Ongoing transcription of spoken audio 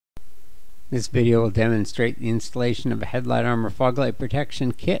This video will demonstrate the installation of a Headlight Armor Foglight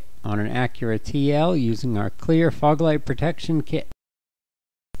Protection Kit on an Acura TL using our Clear Foglight Protection Kit.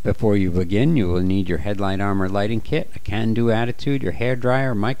 Before you begin, you will need your Headlight Armor lighting kit, a can-do attitude, your hair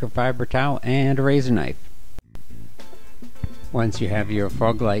dryer, microfiber towel, and a razor knife. Once you have your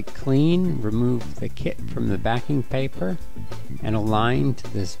foglight clean, remove the kit from the backing paper and align to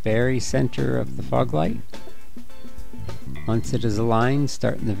this very center of the foglight. Once it is aligned,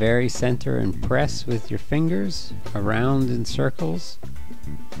 start in the very center and press with your fingers around in circles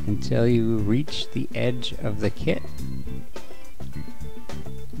until you reach the edge of the kit,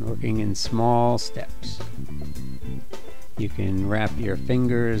 working in small steps. You can wrap your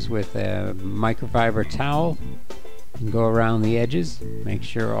fingers with a microfiber towel and go around the edges. Make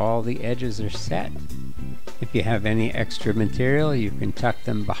sure all the edges are set. If you have any extra material, you can tuck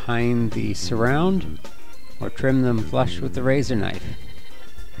them behind the surround or trim them flush with the razor knife.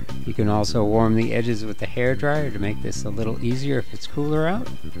 You can also warm the edges with the hair dryer to make this a little easier if it's cooler out.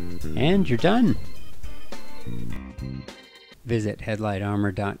 And you're done! Visit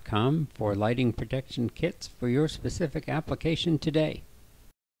HeadlightArmor.com for lighting protection kits for your specific application today.